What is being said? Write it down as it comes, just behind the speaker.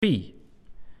B.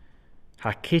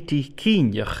 Ha Kitty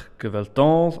cíneach go bhfuil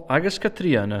dámh agus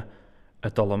Catriona a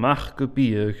dul amach go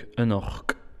bíodh an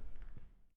orc.